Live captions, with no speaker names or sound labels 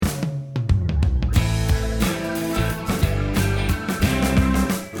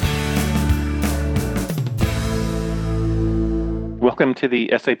welcome to the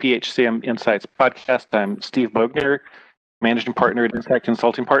SAP HCM Insights podcast. I'm Steve Bogner, managing partner at Insight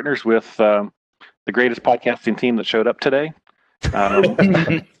Consulting Partners with the greatest podcasting team that showed up today.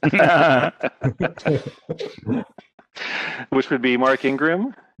 Which would be Mark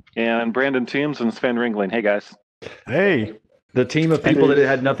Ingram and Brandon Toombs and Sven Ringling. Hey, guys. Hey, the team of people that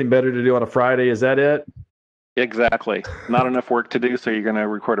had nothing better to do on a Friday. Is that it? Exactly. Not enough work to do, so you're going to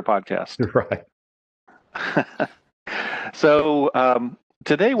record a podcast. Right. So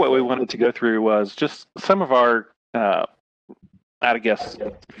today what we wanted to go through was just some of our,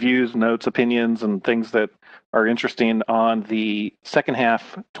 views, notes, opinions, and things that are interesting on the second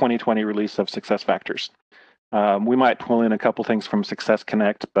half 2020 release of SuccessFactors. We might pull in a couple things from Success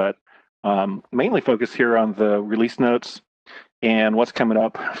Connect, but mainly focus here on the release notes and what's coming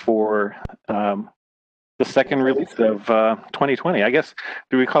up for the second release of 2020. I guess,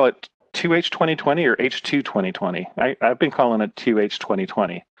 do we call it 2H 2020 or H2 2020? I've been calling it 2H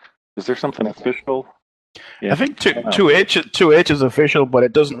 2020. Is there something official? Yeah. I think 2H is official, but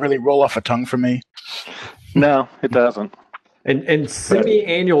it doesn't really roll off a tongue for me. No, it doesn't. And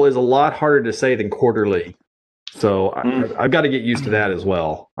semi-annual is a lot harder to say than quarterly. So I've got to get used to that as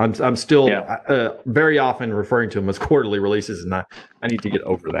well. I'm still very often referring to them as quarterly releases, and I need to get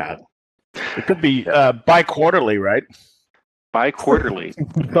over that. It could be bi-quarterly, right? Bi-quarterly.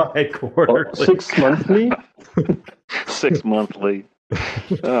 Bi-quarterly. 6 monthly? 6 monthly.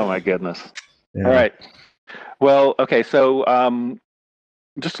 Oh, my goodness. Yeah. All right. Well, okay, so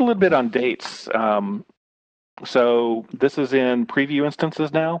just a little bit on dates. So this is in preview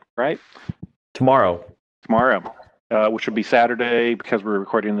instances now, right? Tomorrow, which would be Saturday because we're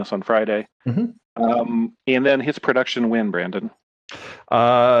recording this on Friday. Mm-hmm. And then his production when, Brandon?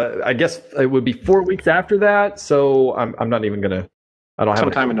 I guess it would be 4 weeks after that. So I'm not even going to, I don't have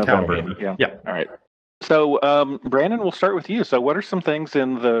sometime in November. Yeah. All right. So Brandon, we'll start with you. So what are some things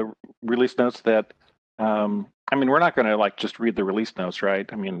in the release notes that, we're not going to just read the release notes, right?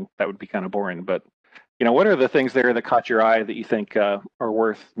 I mean, that would be kind of boring, but what are the things there that caught your eye that you think are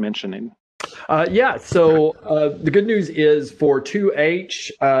worth mentioning? So the good news is for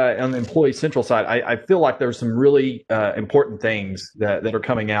 2H on the Employee Central side, I feel like there's some really important things that are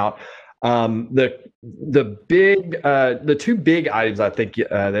coming out. The two big items I think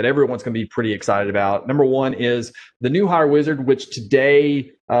that everyone's going to be pretty excited about. Number one is the new hire wizard, which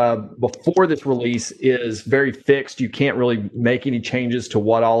today, before this release, is very fixed. You can't really make any changes to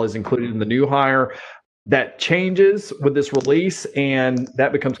what all is included in the new hire. That changes with this release, and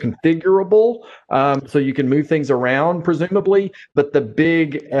that becomes configurable, so you can move things around, presumably. But the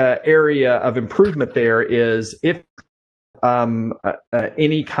big area of improvement there is if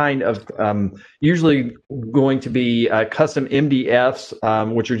any kind of usually going to be custom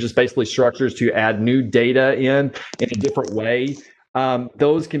MDFs, which are just basically structures to add new data in a different way.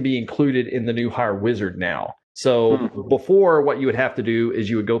 Those can be included in the new hire wizard now. So before, what you would have to do is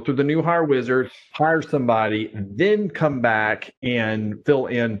you would go through the new hire wizard, hire somebody, then come back and fill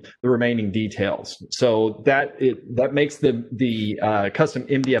in the remaining details. So that makes the custom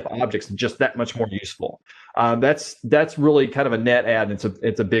MDF objects just that much more useful. That's really kind of a net add. And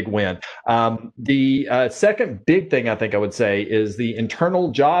it's a big win. The second big thing I think I would say is the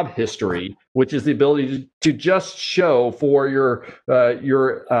internal job history, which is the ability to just show for your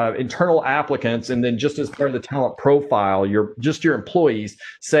internal applicants, and then just as part of the talent profile, your employees,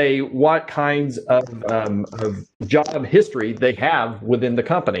 say what kinds of job history they have within the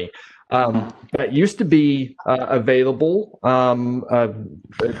company. That used to be available 2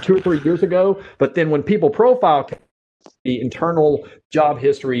 or 3 years ago, but then when People Profile, the internal job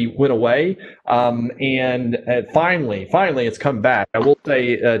history went away, and finally it's come back. I will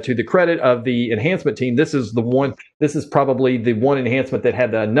say, to the credit of the enhancement team, this is probably the one enhancement that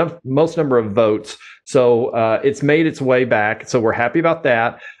had the most number of votes. So it's made its way back. So we're happy about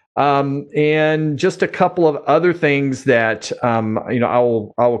that. And just a couple of other things that I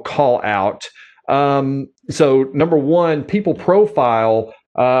will call out. So number one, People Profile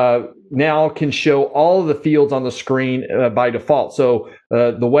now can show all of the fields on the screen by default. So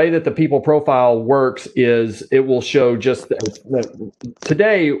the way that the People Profile works is it will show just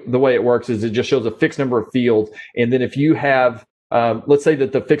today. The way it works is it just shows a fixed number of fields, and then if you have let's say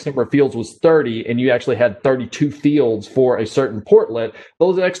that the fixed number of fields was 30 and you actually had 32 fields for a certain portlet,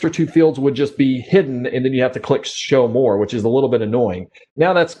 those extra 2 fields would just be hidden, and then you have to click show more, which is a little bit annoying.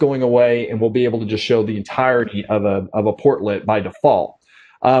 Now that's going away, and we'll be able to just show the entirety of a portlet by default.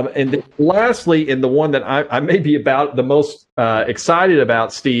 And then lastly, and the one that I may be about the most excited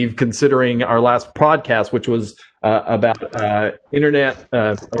about, Steve, considering our last podcast, which was about Internet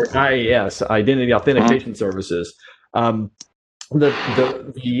or IAS, Identity Authentication Services.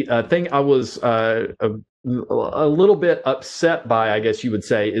 the thing I was a little bit upset by, I guess you would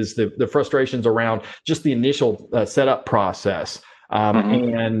say, is the frustrations around just the initial setup process.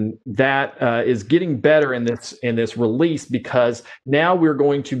 And that is getting better in this release, because now we're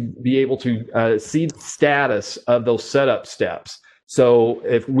going to be able to see the status of those setup steps. So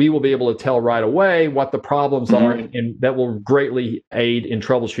if we will be able to tell right away what the problems are, and that will greatly aid in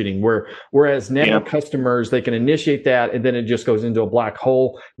troubleshooting. Whereas now customers, they can initiate that and then it just goes into a black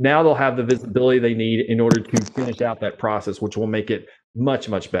hole. Now they'll have the visibility they need in order to finish out that process, which will make it much,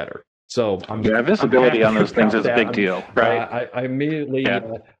 much better. So visibility on those things is a big deal, right? I immediately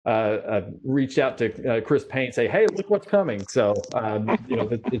reached out to Chris Payne and say, "Hey, look what's coming." So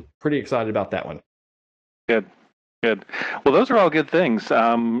pretty excited about that one. Good. Well, those are all good things.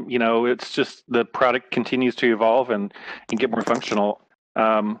 It's just the product continues to evolve and get more functional.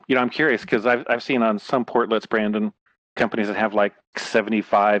 I'm curious because I've seen on some portlets, Brandon, companies that have like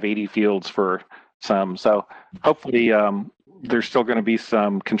 75, 80 fields for some. So hopefully there's still going to be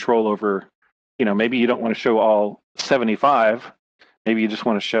some control over, maybe you don't want to show all 75. Maybe you just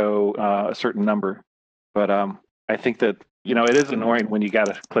want to show a certain number. But I think that, it is annoying when you got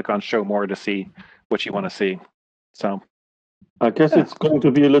to click on show more to see what you want to see. So I guess it's going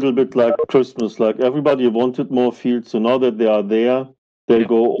to be a little bit like Christmas. Like everybody wanted more fields, so now that they are there, they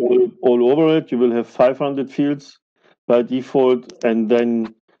go all over it. You will have 500 fields by default, and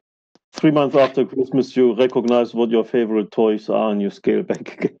then 3 months after Christmas, you recognize what your favorite toys are and you scale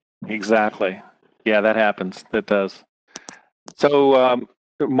back again. Exactly. Yeah, that happens. That does. So,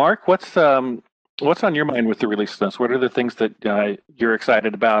 Mark, what's on your mind with the release of this? What are the things that you're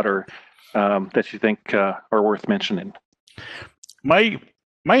excited about, or that you think are worth mentioning? My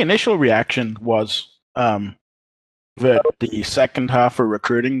initial reaction was that the second half of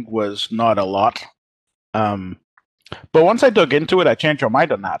recruiting was not a lot. But once I dug into it, I changed my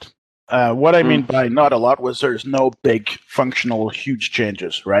mind on that. What I mean by not a lot was there's no big functional huge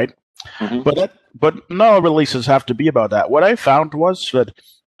changes, right? But no releases have to be about that. What I found was that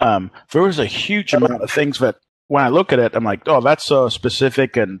there was a huge amount of things that when I look at it, I'm like, oh, that's so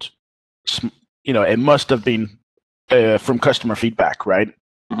specific, and it must have been from customer feedback, right?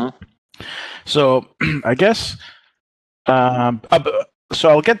 So I guess so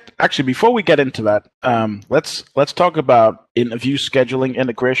I'll before we get into that, let's talk about interview scheduling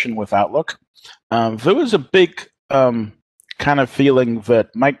integration with Outlook. There was a big kind of feeling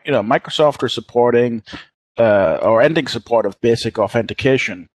that Microsoft are supporting or ending support of basic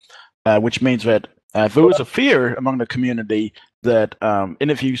authentication, which means that there was a fear among the community that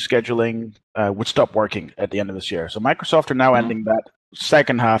interview scheduling would stop working at the end of this year. So Microsoft are now ending that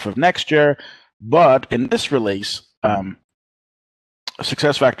second half of next year, but in this release,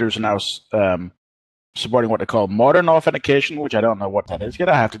 SuccessFactors are now supporting what they call modern authentication, which I don't know what that is yet.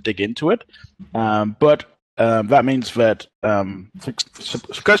 I have to dig into it. But that means that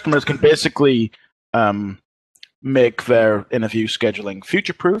customers can basically make their interview scheduling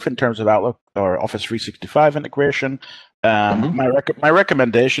future-proof in terms of Outlook or Office 365 integration. My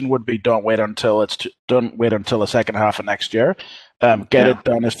recommendation would be don't wait until the second half of next year. Get it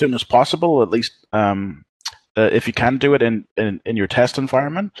done as soon as possible, at least if you can do it in your test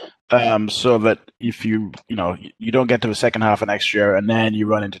environment, so that if you don't get to the second half of next year and then you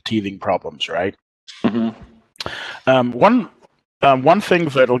run into teething problems, right? One thing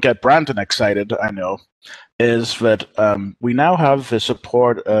that'll get Brandon excited, I know, is that we now have the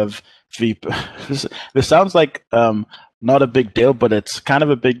support of the. This sounds like not a big deal, but it's kind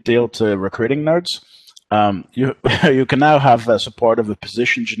of a big deal to recruiting nerds. You can now have the support of a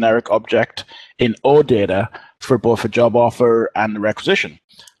position generic object in OData for both a job offer and a requisition.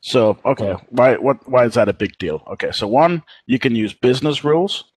 So, okay, why is that a big deal? Okay, so one, you can use business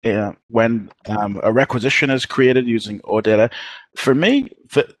rules when a requisition is created using OData. For me,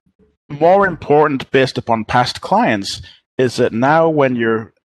 the more important, based upon past clients, is that now when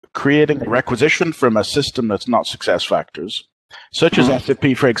you're creating a requisition from a system that's not SuccessFactors, such as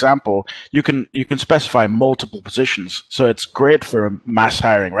SAP, for example, you can specify multiple positions. So it's great for mass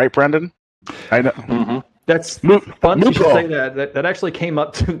hiring, right, Brandon? I know. That's fun to say that. That actually came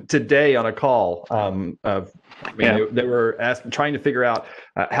up today on a call. They were trying to figure out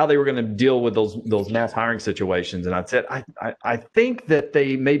how they were going to deal with those mass hiring situations, and I said I think that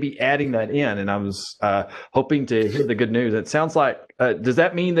they may be adding that in, and I was hoping to hear the good news. It sounds like does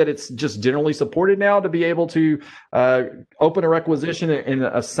that mean that it's just generally supported now to be able to open a requisition and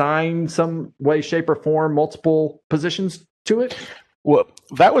assign some way, shape, or form multiple positions to it? Well,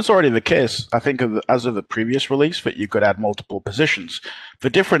 that was already the case, I think, as of the previous release, that you could add multiple positions. The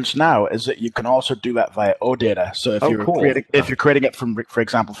difference now is that you can also do that via OData. So if you're cool. creating it from, for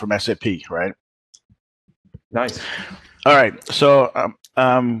example, from SAP, right? Nice. All right. So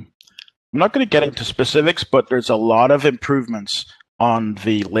I'm not going to get into specifics, but there's a lot of improvements on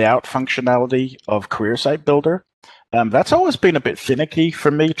the layout functionality of Career Site Builder. That's always been a bit finicky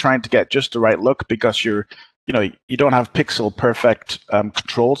for me, trying to get just the right look, because you don't have pixel perfect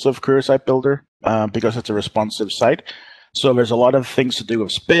controls of Career Site Builder because it's a responsive site. So there's a lot of things to do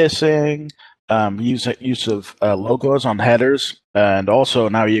with spacing, use of logos on headers, and also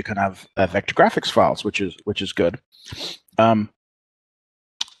now you can have vector graphics files, which is good.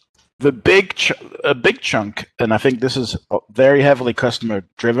 A big chunk, and I think this is very heavily customer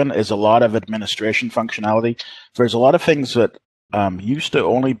driven, is a lot of administration functionality. There's a lot of things that used to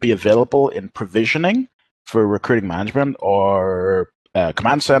only be available in provisioning for recruiting management or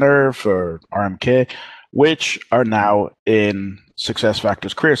Command Center for RMK, which are now in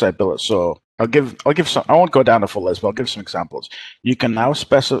SuccessFactors Career Site Builder. So I'll give some. I won't go down the full list, but I'll give some examples. You can now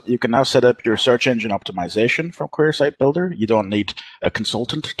set up your search engine optimization from Career Site Builder. You don't need a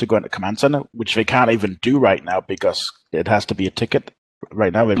consultant to go into Command Center, which they can't even do right now because it has to be a ticket.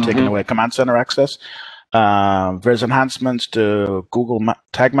 Right now, they've taken away Command Center access. There's enhancements to Google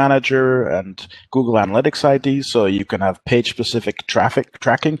Tag Manager and Google Analytics ID, so you can have page-specific traffic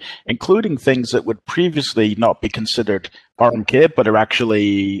tracking, including things that would previously not be considered RMK, but are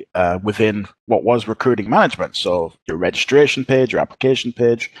actually within what was recruiting management. So your registration page, your application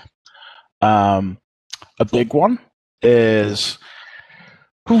page. A big one is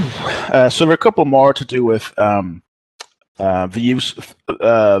so there are a couple more to do with the use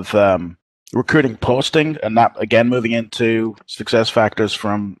of recruiting posting, and that again moving into SuccessFactors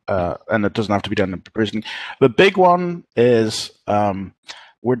from and it doesn't have to be done in provisioning. The big one is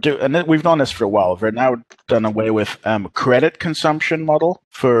we've done this for a while. We're now done away with credit consumption model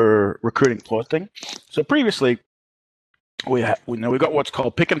for recruiting posting. So previously we got what's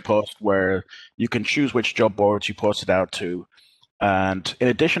called pick and post, where you can choose which job boards you post it out to. And in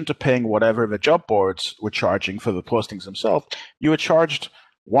addition to paying whatever the job boards were charging for the postings themselves, you were charged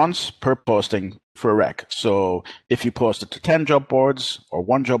once per posting for a rec. So if you posted to 10 job boards or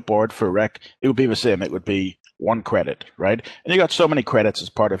one job board for a rec, it would be the same. It would be 1 credit, right? And you got so many credits as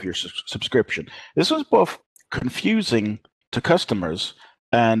part of your subscription. This was both confusing to customers,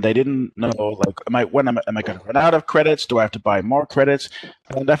 and they didn't know, like, am I going to run out of credits? Do I have to buy more credits?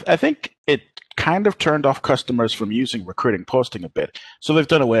 And I think it kind of turned off customers from using recruiting posting a bit. So they've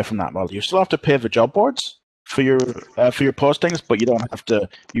done away from that model. You still have to pay the job boards for your postings, but you don't have to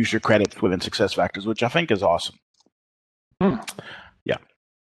use your credits within SuccessFactors, which I think is awesome. Yeah,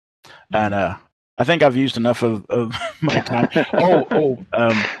 and I think I've used enough of my time.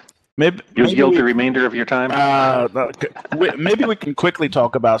 Maybe yield the remainder of your time. Maybe we can quickly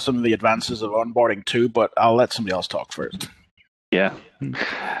talk about some of the advances of onboarding too, but I'll let somebody else talk first. Yeah.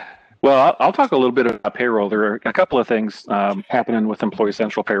 Well, I'll talk a little bit about payroll. There are a couple of things happening with Employee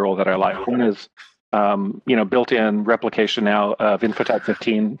Central Payroll that I like. One is built-in replication now of InfoType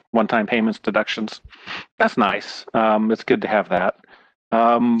 15 one-time payments deductions. That's nice. It's good to have that.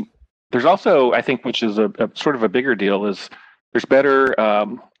 There's also, I think, which is a sort of a bigger deal, is there's better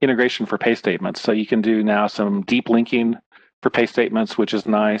integration for pay statements. So you can do now some deep linking for pay statements, which is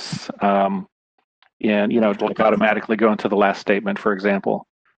nice. And like automatically go into the last statement, for example.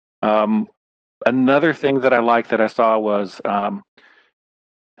 Another thing that I like that I saw was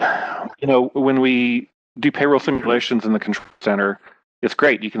when we do payroll simulations in the control center, it's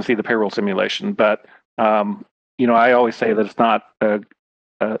great. You can see the payroll simulation, but I always say that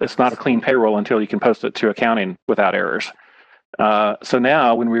it's not a clean payroll until you can post it to accounting without errors. So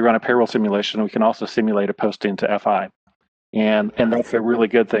now, when we run a payroll simulation, we can also simulate a posting to FI, and that's a really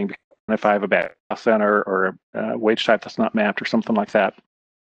good thing. If I have a bad cost center or a wage type that's not mapped or something like that,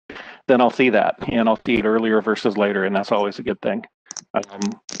 then I'll see that, and I'll see it earlier versus later, and that's always a good thing.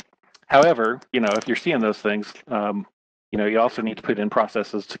 However, if you're seeing those things, you also need to put in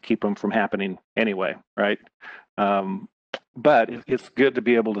processes to keep them from happening anyway, right? But it's good to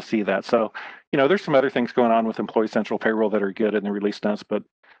be able to see that. So, there's some other things going on with Employee Central Payroll that are good in the release notes, but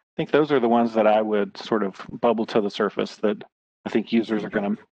I think those are the ones that I would sort of bubble to the surface that I think users are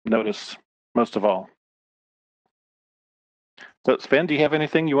going to notice most of all. So, Sven, do you have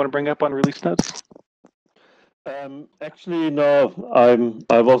anything you want to bring up on release notes? Actually, no.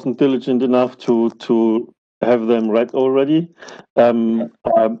 I wasn't diligent enough to have them read already.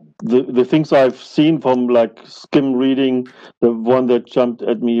 The things I've seen from like skim reading, the one that jumped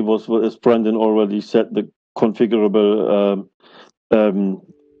at me was, as Brandon already said, the configurable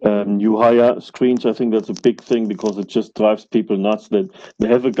new hire screens. I think that's a big thing because it just drives people nuts that they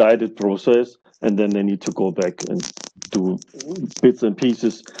have a guided process and then they need to go back and do bits and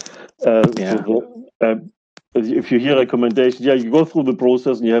pieces. If you hear recommendations, you go through the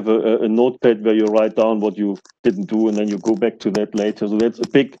process and you have a notepad where you write down what you didn't do and then you go back to that later. So that's a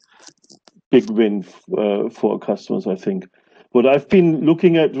big win for customers, I think. What I've been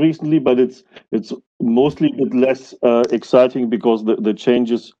looking at recently, but it's mostly a bit less exciting because the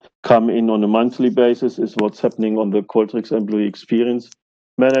changes come in on a monthly basis, is what's happening on the Qualtrics employee experience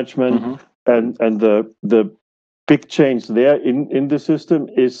management. And the big change there in the system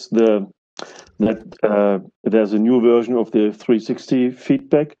is that there's a new version of the 360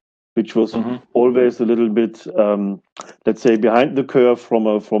 feedback, which was always a little bit, let's say, behind the curve from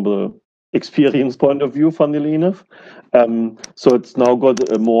a experience point of view, funnily enough. So it's now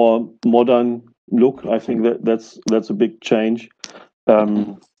got a more modern look. I think that's a big change.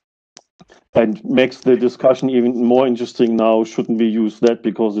 And makes the discussion even more interesting now. Shouldn't we use that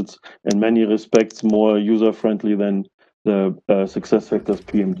because it's in many respects more user-friendly than the SuccessFactors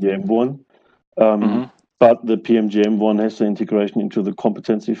PMGM one. But the PMGM one has the integration into the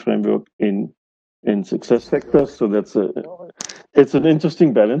competency framework in SuccessFactors, so it's an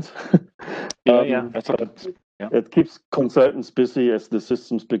interesting balance. It keeps consultants busy as the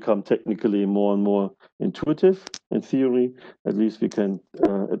systems become technically more and more intuitive. In theory, at least we can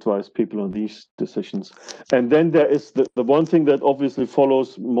advise people on these decisions. And then there is the one thing that obviously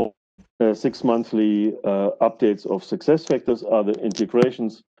follows more 6 monthly updates of SuccessFactors are the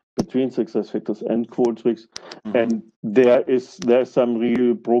integrations between SuccessFactors and Qualtrics, and there's some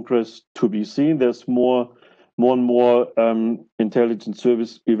real progress to be seen. There's more and more intelligent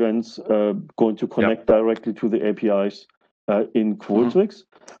service events going to connect directly to the APIs in Qualtrics.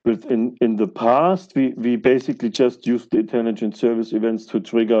 But in the past, we basically just used the intelligent service events to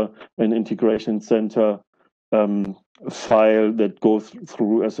trigger an integration center file that goes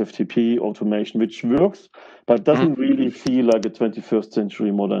through SFTP automation, which works, but doesn't really feel like a 21st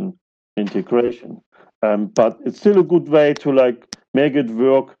century modern integration. But it's still a good way to make it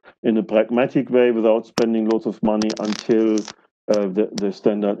work in a pragmatic way without spending lots of money until the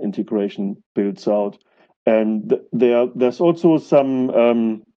standard integration builds out. And there's also some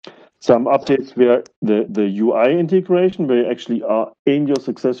updates where the UI integration, where you actually are in your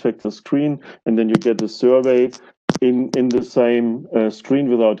SuccessFactors screen, and then you get a survey in the same screen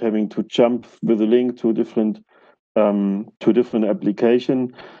without having to jump with a link to a different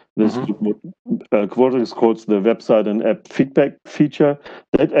application. This what Qualtrics calls the website and app feedback feature.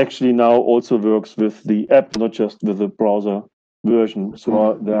 That actually now also works with the app, not just with the browser version.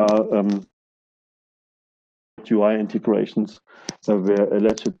 So there are UI integrations where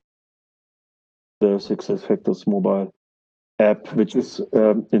alleged the SuccessFactors mobile app, which is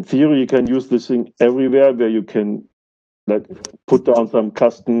in theory you can use this thing everywhere, where you can put down some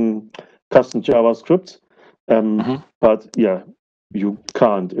custom JavaScripts, but you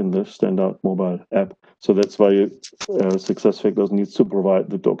can't in the standard mobile app. So that's why SuccessFactors needs to provide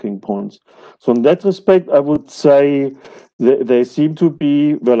the docking points. So in that respect, I would say they seem to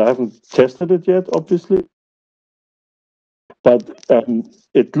be, well, I haven't tested it yet, obviously, but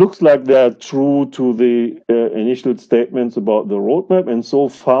it looks like they're true to the initial statements about the roadmap. And so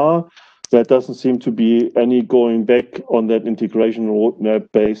far, there doesn't seem to be any going back on that integration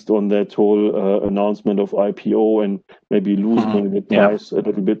roadmap based on that whole announcement of IPO and maybe loosening the ties a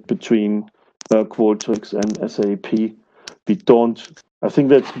little bit between Qualtrics and SAP. I think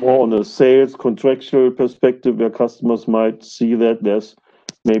that's more on a sales contractual perspective where customers might see that there's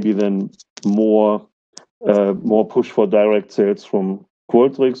maybe then more push for direct sales from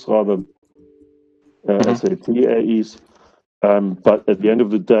Qualtrics rather SAP AEs. But at the end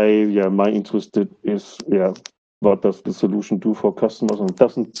of the day, my interest is, what does the solution do for customers? And it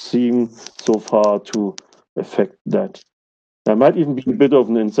doesn't seem so far to affect that. There might even be a bit of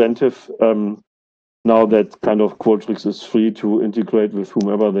an incentive now that kind of Qualtrics is free to integrate with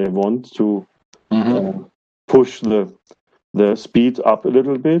whomever they want to push the speed up a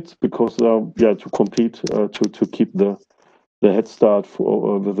little bit because to compete to keep the head start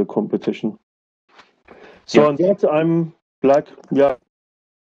with the competition. So on that, I'm like, we're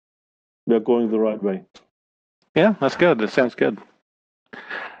going the right way. Yeah, that's good. That sounds good.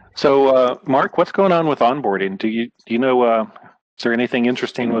 So, Mark, what's going on with onboarding? Do you know? Is there anything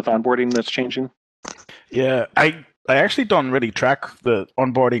interesting with onboarding that's changing? Yeah, I actually don't really track the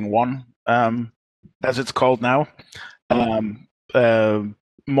onboarding one, as it's called now.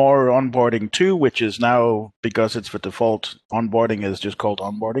 More onboarding 2, which is now, because it's the default onboarding, is just called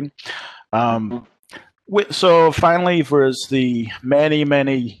onboarding. So finally, there's the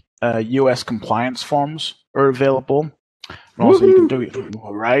many US compliance forms are available. And also, you can do it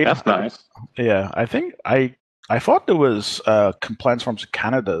right. That's nice. Yeah, I think I thought there was compliance forms in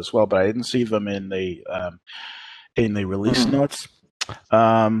Canada as well, but I didn't see them in the release notes.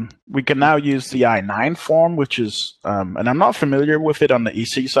 We can now use the I-9 form, which is, and I'm not familiar with it on the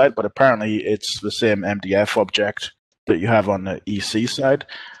EC side, but apparently it's the same MDF object that you have on the EC side.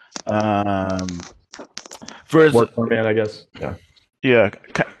 Work format, I guess. Yeah.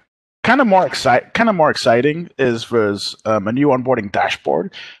 Kind of more exciting is there's a new onboarding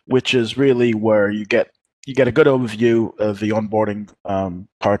dashboard, which is really where you get a good overview of the onboarding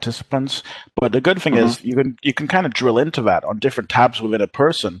participants. But the good thing is you can kind of drill into that on different tabs within a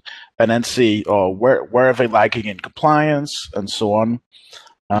person, and then see where are they lagging in compliance and so on.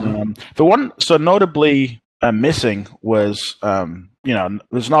 The one notably missing was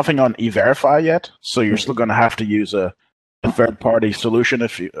there's nothing on E-Verify yet, so you're still going to have to use a third-party solution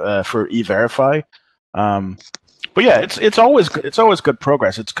for E-Verify. But yeah, it's always good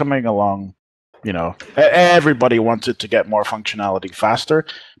progress. It's coming along. Everybody wants it to get more functionality faster,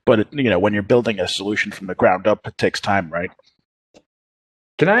 but when you're building a solution from the ground up, it takes time, right?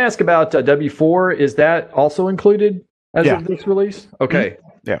 Can I ask about W4? Is that also included as of this release? Okay.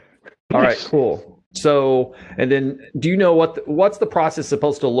 Yeah. All right. Cool. So, and then, do you know what's the process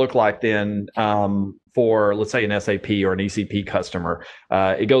supposed to look like then for, let's say, an SAP or an ECP customer?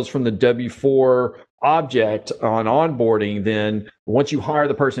 It goes from the W4 object on onboarding. Then, once you hire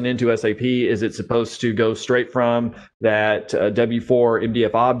the person into SAP, is it supposed to go straight from that W4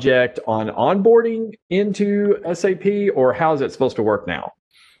 MDF object on onboarding into SAP, or how is it supposed to work now?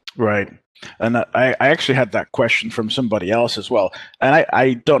 Right. And I actually had that question from somebody else as well, and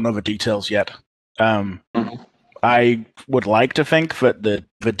I don't know the details yet. I would like to think that the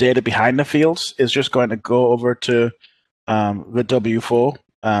data behind the fields is just going to go over to the W4,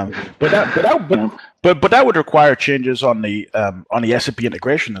 but that would require changes on the SAP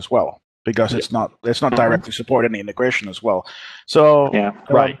integration as well, because it's not directly supporting the integration as well. So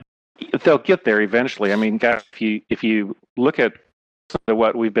right, they'll get there eventually. I mean, guys, if you look at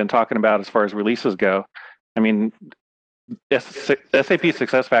what we've been talking about as far as releases go, I mean, SAP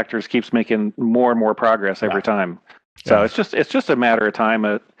SuccessFactors keeps making more and more progress every time. So it's just a matter of time.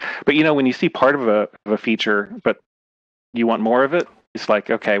 But when you see part of a feature, but you want more of it, it's like,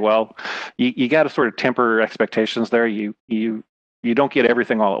 okay, well, you got to sort of temper expectations there. You don't get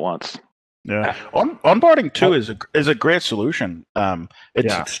everything all at once. Yeah, onboarding too is a great solution.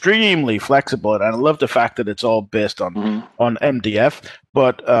 It's extremely flexible, and I love the fact that it's all based on MDF.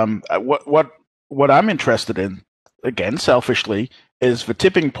 But what I'm interested in, again, selfishly, is the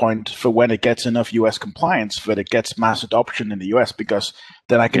tipping point for when it gets enough US compliance that it gets mass adoption in the US, because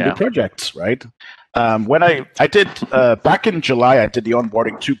then I can do projects, right? When I did, back in July, I did the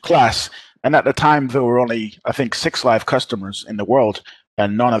onboarding 2 class, and at the time there were only, I think, 6 live customers in the world,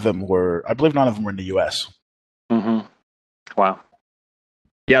 and none of them were in the US. Wow.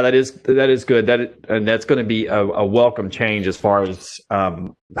 Yeah, that is good. And that's going to be a welcome change as far as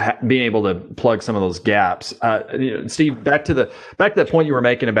being able to plug some of those gaps. Steve, back to that point you were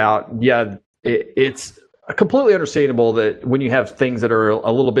making about it's completely understandable that when you have things that are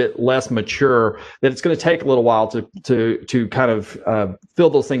a little bit less mature, that it's going to take a little while to kind of fill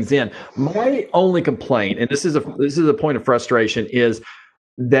those things in. My only complaint, and this is a point of frustration, is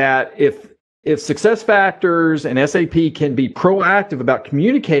that if SuccessFactors and SAP can be proactive about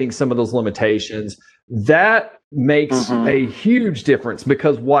communicating some of those limitations, that makes a huge difference,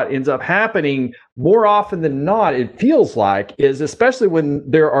 because what ends up happening more often than not, it feels like, is especially when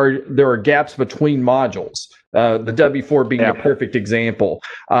there are gaps between modules, the W4 being a perfect example.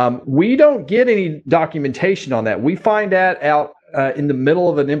 We don't get any documentation on that. We find that out in the middle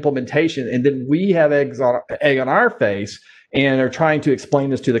of an implementation, and then we have egg on our face and are trying to explain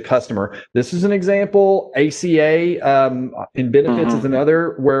this to the customer. This is an example. ACA in benefits is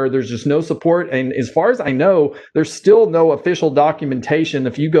another, where there's just no support. And as far as I know, there's still no official documentation.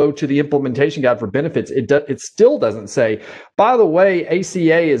 If you go to the implementation guide for benefits, it still doesn't say, by the way,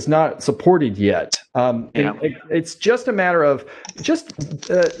 ACA is not supported yet. It's just a matter of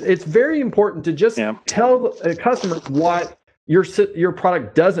it's very important to just tell customers what your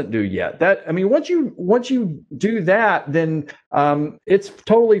product doesn't do yet. Once you do that, then it's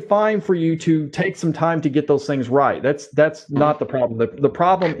totally fine for you to take some time to get those things right. That's not the problem. The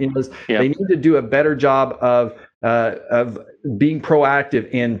problem is they need to do a better job of being proactive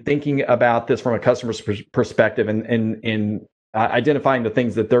in thinking about this from a customer's perspective, and identifying the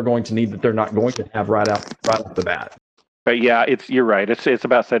things that they're going to need that they're not going to have right off the bat. But yeah, you're right. It's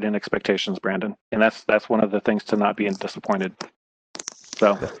about setting expectations, Brandon, and that's one of the things to not being disappointed.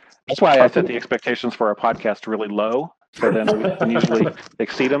 So that's why I set the expectations for our podcast really low, so then we can usually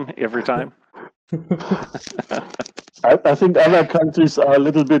exceed them every time. I think other countries are a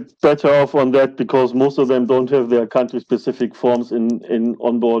little bit better off on that because most of them don't have their country-specific forms in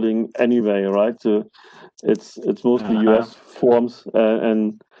onboarding anyway, right? So it's mostly US forms,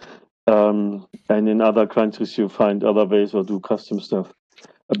 and in other countries you find other ways or do custom stuff.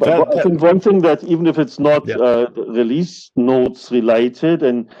 But I think one thing that even if it's not release notes related,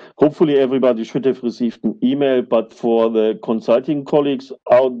 and hopefully everybody should have received an email, but for the consulting colleagues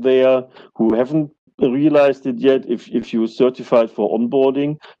out there who haven't realized it yet, if you certified for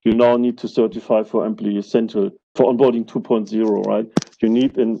onboarding, you now need to certify for Employee Central for onboarding 2.0, right? You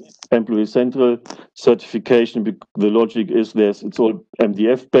need an Employee Central certification. The logic is it's all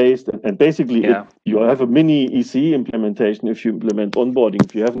MDF based, and basically you have a mini EC implementation if you implement onboarding.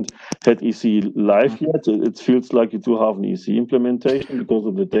 If you haven't had EC live yet, it feels like you do have an EC implementation because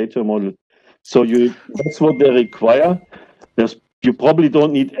of the data model. So that's what they require. You probably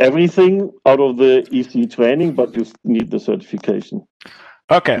don't need everything out of the EC training, but you need the certification.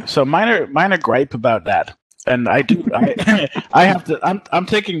 Okay, so minor gripe about that. And I have to. I'm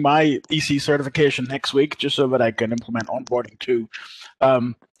taking my EC certification next week just so that I can implement onboarding too.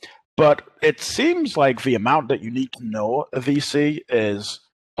 But it seems like the amount that you need to know of EC is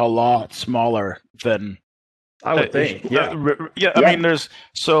a lot smaller than I would think. I mean, the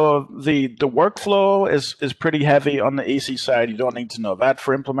workflow is pretty heavy on the EC side. You don't need to know that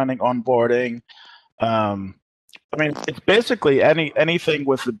for implementing onboarding. I mean, it's basically anything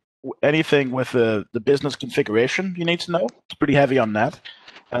with the business configuration you need to know. It's pretty heavy on that.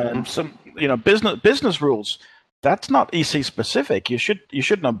 Some business rules. That's not EC specific. You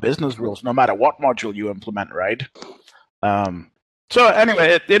should know business rules no matter what module you implement, right? So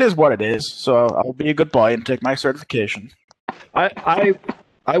anyway, it is what it is. So I'll be a good boy and take my certification.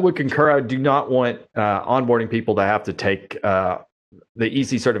 I would concur. I do not want onboarding people to have to take the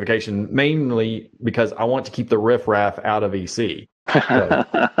EC certification, mainly because I want to keep the riffraff out of EC. So.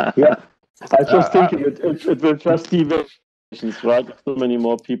 Yeah, I just think it will just deviations, right? So many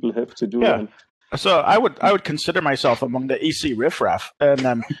more people have to do them. So I would consider myself among the EC riffraff,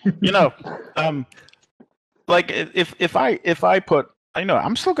 and like if I put, I'm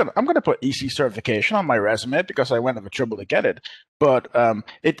gonna put EC certification on my resume because I went to the trouble to get it, but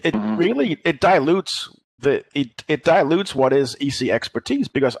it really dilutes it dilutes what is EC expertise,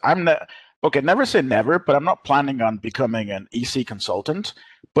 because never say never, but I'm not planning on becoming an EC consultant,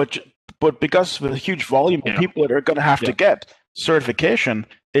 but because of the huge volume of people that are going to have to get certification,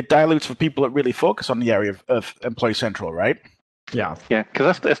 it dilutes for people that really focus on the area of Employee Central, right? Yeah,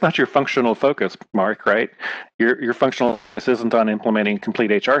 because that's not your functional focus, Mark, right? Your functional focus isn't on implementing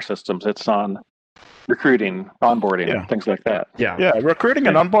complete HR systems. It's on recruiting, onboarding, things like that. Yeah. Recruiting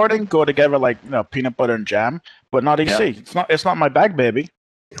and onboarding go together like peanut butter and jam, but not EC. It's not my bag, baby.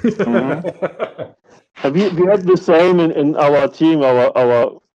 Mm-hmm. We had the same in our team.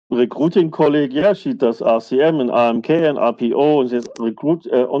 Our recruiting colleague, she does RCM and RMK and RPO, and says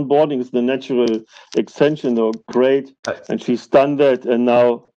onboarding is the natural extension. Great, and she's done that, and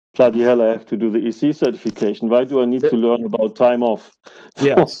now bloody hell, I have to do the EC certification. Why do I need to learn about time off?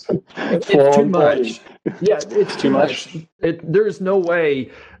 Yes, it's too much. Yeah, it's too much. There's no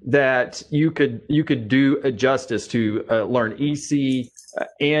way that you could do justice to learn EC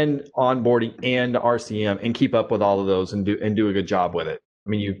and onboarding and RCM and keep up with all of those and do a good job with it. I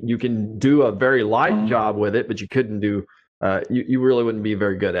mean, you can do a very light job with it, but you couldn't do. You really wouldn't be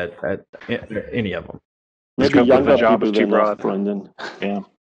very good at any of them. Maybe younger job is too broad, Brendan. Yeah.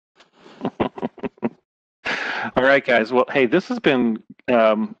 All right, guys. Well, hey, this has been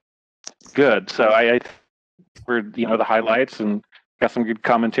good. So I we're the highlights and got some good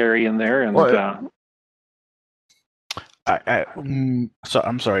commentary in there. And so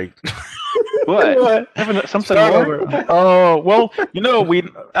I'm sorry. What? Something more? Oh well, we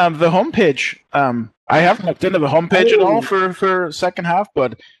the homepage. I haven't looked into the homepage at all for second half,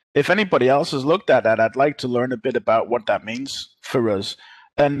 but if anybody else has looked at that, I'd like to learn a bit about what that means for us.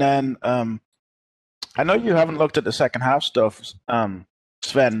 And then I know you haven't looked at the second half stuff,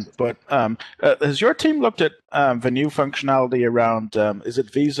 Sven, but has your team looked at the new functionality around is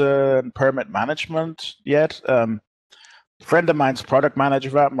it visa and permit management yet? A friend of mine's product manager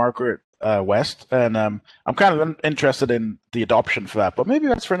for that, Margaret West, and I'm kind of interested in the adoption for that, but maybe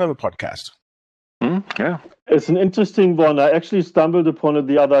that's for another podcast. Yeah, it's an interesting one. I actually stumbled upon it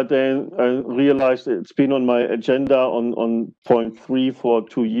the other day and realized it's been on my agenda on point 3 for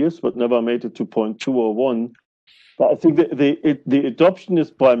 2 years, but never made it to point 2 or 1. I think the adoption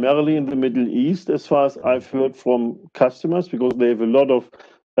is primarily in the Middle East, as far as I've heard from customers, because they have a lot of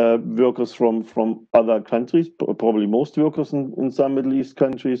workers from other countries, probably most workers in some Middle East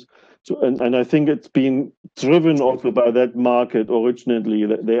countries. So, and I think it's been driven also by that market originally.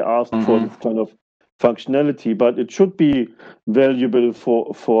 That they asked for this kind of functionality, but it should be valuable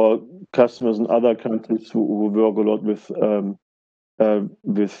for customers in other countries who work a lot with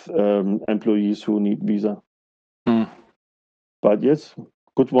employees who need visa. But yes,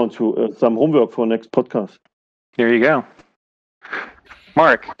 good one to some homework for next podcast. There you go.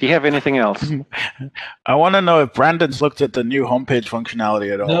 Mark, do you have anything else? I want to know if Brandon's looked at the new homepage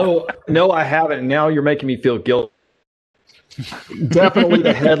functionality at all. No, I haven't. Now you're making me feel guilty. Definitely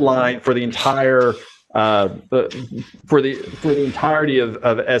the headline for the entire for the entirety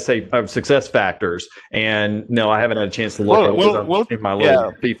of Success Factors. And no, I haven't had a chance to look at it in my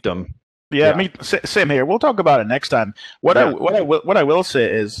little fiefdom. Yeah, me same here. We'll talk about it next time. What I will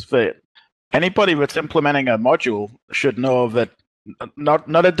say is that anybody that's implementing a module should know that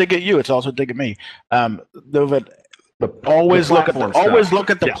not a dig at you, it's also a dig at me. Always look at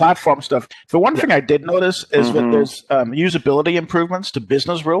the platform stuff. The one thing I did notice is that there's usability improvements to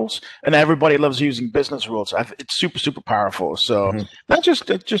business rules, and everybody loves using business rules. It's super powerful. So that's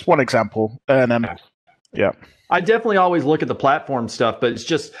just one example. And I definitely always look at the platform stuff, but it's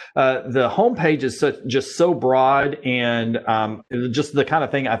just the homepage is just so broad, and just the kind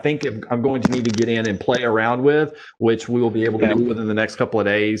of thing I think I'm going to need to get in and play around with, which we will be able to do within the next couple of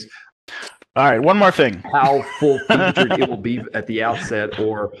days. All right, one more thing. How full-featured it will be at the outset,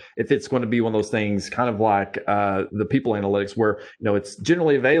 or if it's going to be one of those things kind of like the people analytics where, it's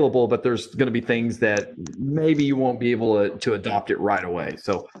generally available, but there's going to be things that maybe you won't be able to adopt it right away.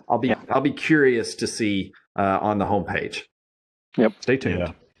 So I'll be curious to see on the homepage. Yep. Stay tuned.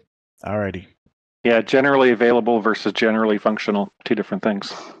 Yeah. All righty. Yeah, generally available versus generally functional, two different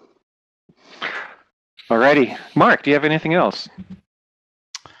things. All righty. Mark, do you have anything else?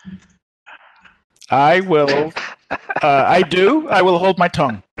 I will. I do. I will hold my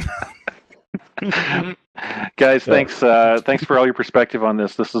tongue. Guys, thanks for all your perspective on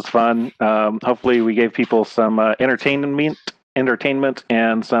this. This is fun. Hopefully, we gave people some entertainment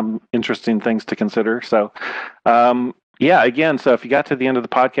and some interesting things to consider. So, again, so if you got to the end of the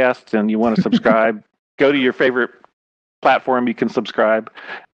podcast and you want to subscribe, go to your favorite platform. You can subscribe.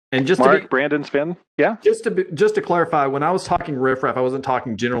 And just Mark, Brandon, Sven, yeah. Just to clarify, when I was talking riffraff, I wasn't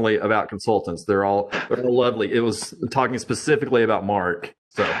talking generally about consultants. They're all lovely. It was talking specifically about Mark.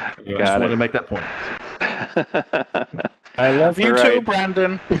 So I just wanted to make that point. I love you too,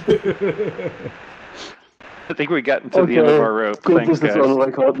 Brandon. I think we got into the end of our rope. Good Thanks, business guys. on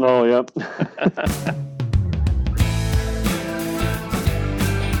record now, yeah.